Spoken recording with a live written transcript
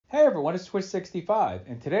Hey everyone, it's Twist65,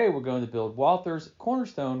 and today we're going to build Walther's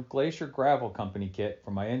Cornerstone Glacier Gravel Company kit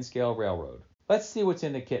for my N-scale railroad. Let's see what's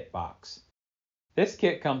in the kit box. This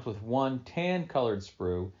kit comes with 1 tan colored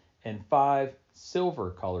sprue and 5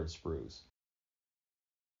 silver colored sprues,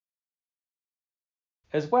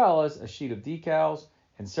 as well as a sheet of decals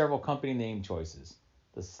and several company name choices.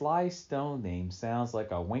 The Sly Stone name sounds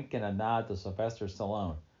like a wink and a nod to Sylvester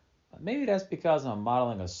Stallone. Maybe that's because I'm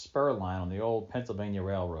modeling a spur line on the old Pennsylvania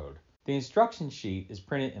Railroad. The instruction sheet is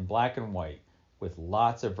printed in black and white with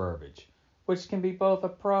lots of verbiage, which can be both a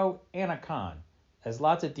pro and a con, as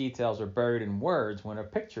lots of details are buried in words when a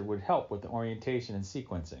picture would help with the orientation and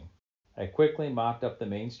sequencing. I quickly mocked up the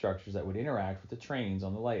main structures that would interact with the trains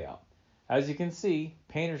on the layout. As you can see,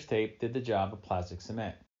 painter's tape did the job of plastic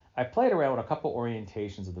cement. I played around with a couple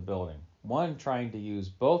orientations of the building, one trying to use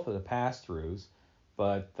both of the pass-throughs,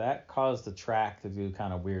 but that caused the track to do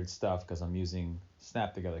kind of weird stuff because I'm using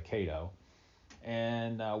snap together Kato,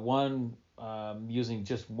 and one using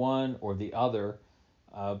just one or the other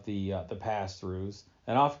of the pass-throughs.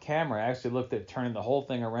 And off camera, I actually looked at turning the whole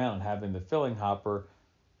thing around and having the filling hopper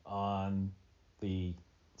on the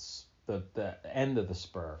end of the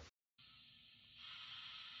spur.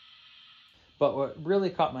 But what really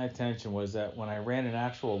caught my attention was that when I ran an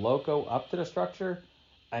actual loco up to the structure,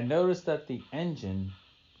 I noticed that the engine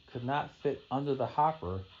could not fit under the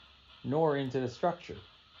hopper nor into the structure.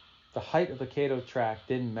 The height of the Kato track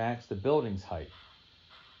didn't match the building's height,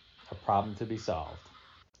 a problem to be solved.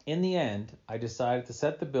 In the end, I decided to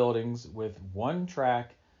set the buildings with one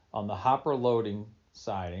track on the hopper loading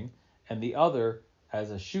siding and the other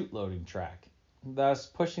as a chute loading track, thus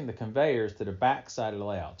pushing the conveyors to the back side of the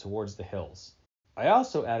layout towards the hills. I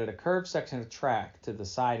also added a curved section of track to the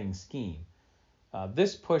siding scheme.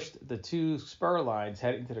 This pushed the 2 spur lines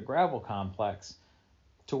heading to the gravel complex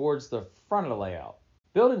towards the front of the layout.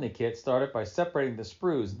 Building the kit started by separating the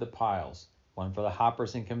sprues into piles, one for the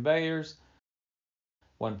hoppers and conveyors,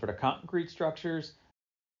 one for the concrete structures,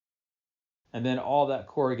 and then all that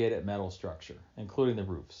corrugated metal structure, including the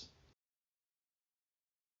roofs.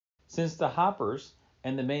 Since the hoppers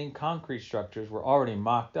and the main concrete structures were already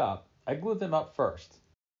mocked up, I glued them up first.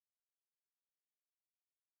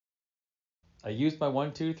 I used my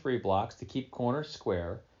 1, 2, 3 blocks to keep corners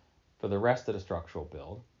square for the rest of the structural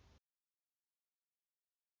build.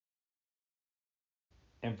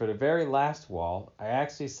 And for the very last wall, I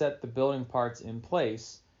actually set the building parts in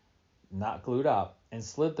place, not glued up, and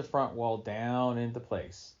slid the front wall down into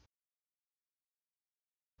place.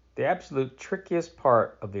 The absolute trickiest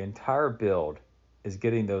part of the entire build is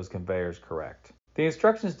getting those conveyors correct. The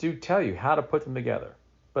instructions do tell you how to put them together,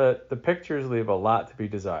 but the pictures leave a lot to be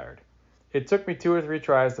desired. It took me 2 or 3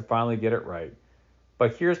 tries to finally get it right,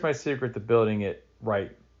 but here's my secret to building it right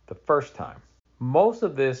the first time. Most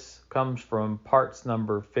of this comes from parts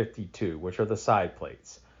number 52, which are the side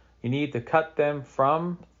plates. You need to cut them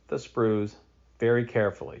from the sprues very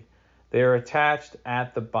carefully. They are attached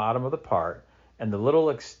at the bottom of the part, and the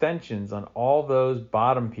little extensions on all those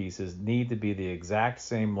bottom pieces need to be the exact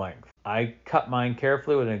same length. I cut mine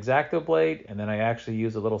carefully with an X-Acto blade, and then I actually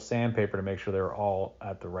used a little sandpaper to make sure they're all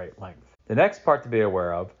at the right length. The next part to be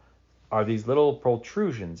aware of are these little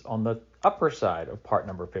protrusions on the upper side of part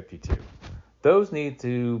number 52. Those need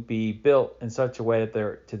to be built in such a way that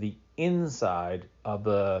they're to the inside of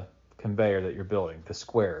the conveyor that you're building, the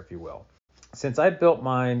square, if you will. Since I built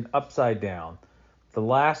mine upside down, the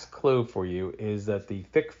last clue for you is that the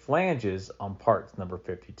thick flanges on parts number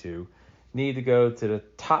 52 need to go to the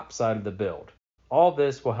top side of the build. All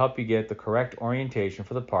this will help you get the correct orientation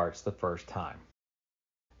for the parts the first time.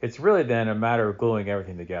 It's really then a matter of gluing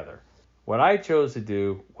everything together. What I chose to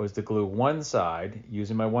do was to glue one side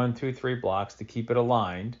using my 1, 2, 3 blocks to keep it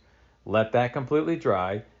aligned, let that completely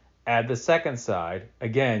dry, add the second side,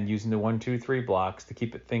 again using the 1, 2, 3 blocks to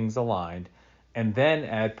keep things aligned, and then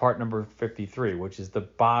add part number 53, which is the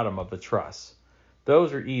bottom of the truss.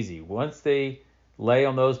 Those are easy. Once they lay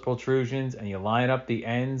on those protrusions and you line up the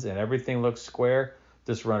ends and everything looks square,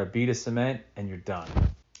 just run a bead of cement and you're done.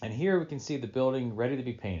 And here we can see the building ready to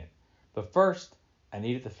be painted. But first, I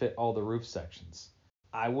needed to fit all the roof sections.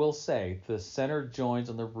 I will say the center joins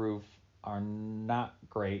on the roof are not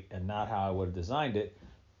great and not how I would have designed it,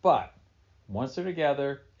 but once they're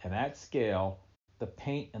together and at scale, the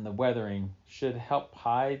paint and the weathering should help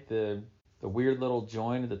hide the weird little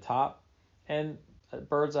joint at the top, and at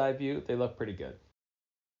bird's eye view, they look pretty good.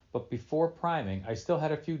 But before priming, I still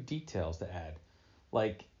had a few details to add,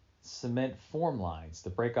 like cement form lines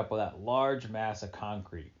to break up that large mass of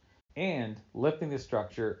concrete, and lifting the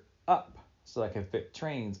structure up so I could fit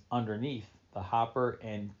trains underneath the hopper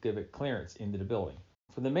and give it clearance into the building.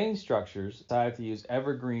 For the main structures, I decided to use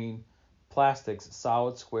evergreen plastics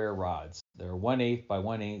solid square rods. They're 1/8 by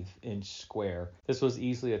 1/8 inch square. This was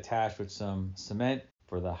easily attached with some cement.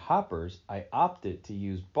 For the hoppers, I opted to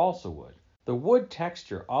use balsa wood. The wood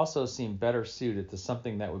texture also seemed better suited to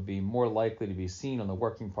something that would be more likely to be seen on the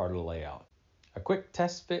working part of the layout. A quick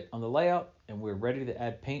test fit on the layout, and we're ready to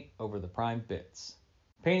add paint over the prime bits.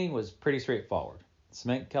 Painting was pretty straightforward.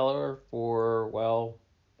 Cement color for, well,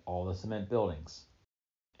 all the cement buildings.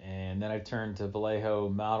 And then I turned to Vallejo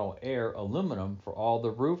Model Air aluminum for all the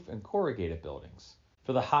roof and corrugated buildings.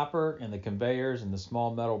 For the hopper and the conveyors and the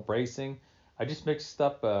small metal bracing, I just mixed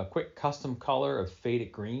up a quick custom color of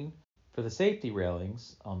faded green. For the safety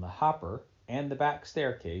railings on the hopper and the back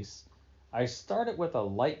staircase, I started with a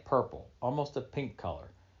light purple, almost a pink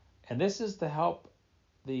color. And this is to help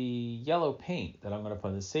the yellow paint that I'm going to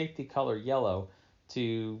put, the safety color yellow,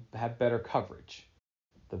 to have better coverage.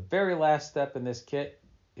 The very last step in this kit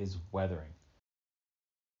is weathering.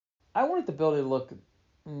 I wanted the building to look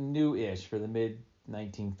new-ish for the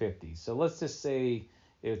mid-1950s. So let's just say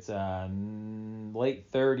it's a late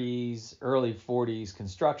 30s, early 40s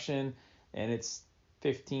construction, and it's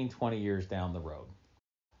 15, 20 years down the road.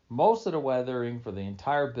 Most of the weathering for the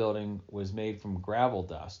entire building was made from gravel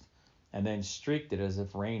dust and then streaked it as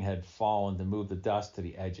if rain had fallen to move the dust to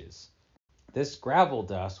the edges. This gravel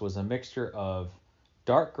dust was a mixture of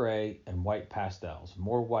dark gray and white pastels,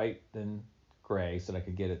 more white than gray, so that I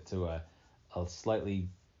could get it to a slightly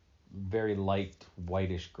very light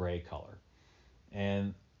whitish gray color.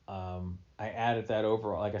 And I added that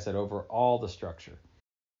over, like I said, over all the structure.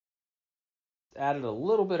 Added a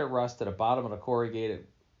little bit of rust to the bottom of the corrugated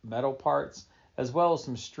metal parts, as well as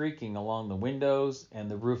some streaking along the windows and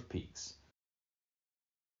the roof peaks.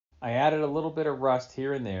 I added a little bit of rust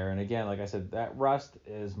here and there, and again, like I said, that rust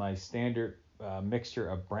is my standard mixture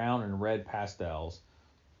of brown and red pastels.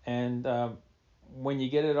 And when you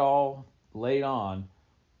get it all laid on,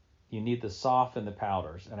 you need to soften the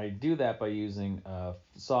powders. And I do that by using a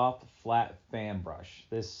soft, flat fan brush.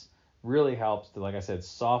 This really helps to, like I said,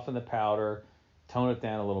 soften the powder, tone it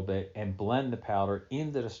down a little bit, and blend the powder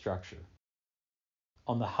into the structure.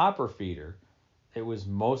 On the hopper feeder, it was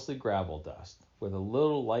mostly gravel dust, with a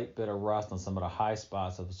little light bit of rust on some of the high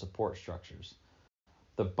spots of the support structures.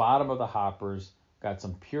 The bottom of the hoppers got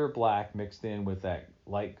some pure black mixed in with that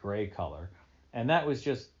light gray color, and that was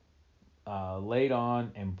just laid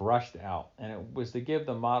on and brushed out, and it was to give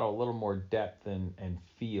the model a little more depth and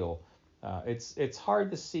feel. It's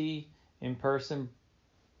hard to see in person,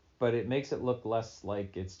 but it makes it look less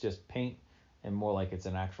like it's just paint and more like it's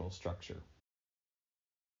an actual structure.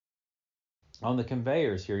 On the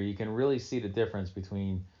conveyors here, you can really see the difference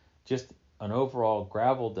between just an overall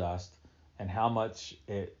gravel dust and how much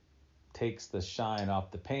it takes the shine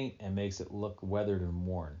off the paint and makes it look weathered and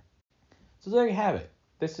worn. So there you have it.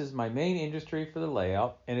 This is my main industry for the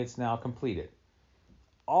layout, and it's now completed.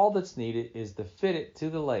 All that's needed is to fit it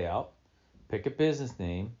to the layout, pick a business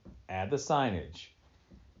name, add the signage.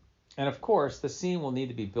 And of course, the scene will need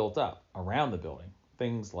to be built up around the building.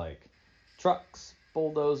 Things like trucks,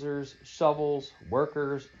 bulldozers, shovels,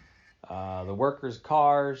 workers, the workers'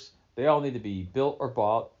 cars. They all need to be built or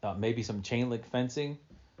bought. Maybe some chain link fencing.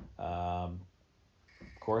 Of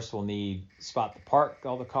course, we'll need spot to park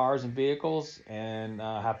all the cars and vehicles, and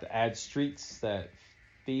have to add streets that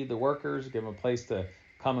feed the workers, give them a place to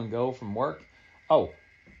come and go from work. Oh,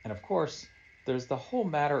 and of course, there's the whole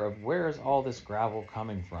matter of where is all this gravel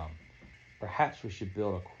coming from? Perhaps we should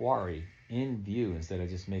build a quarry in view instead of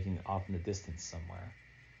just making it off in the distance somewhere.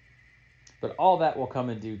 But all that will come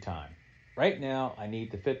in due time. Right now, I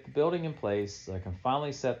need to fit the building in place so I can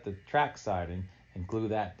finally set the track siding and glue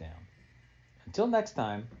that down. Until next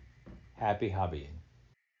time, happy hobbying.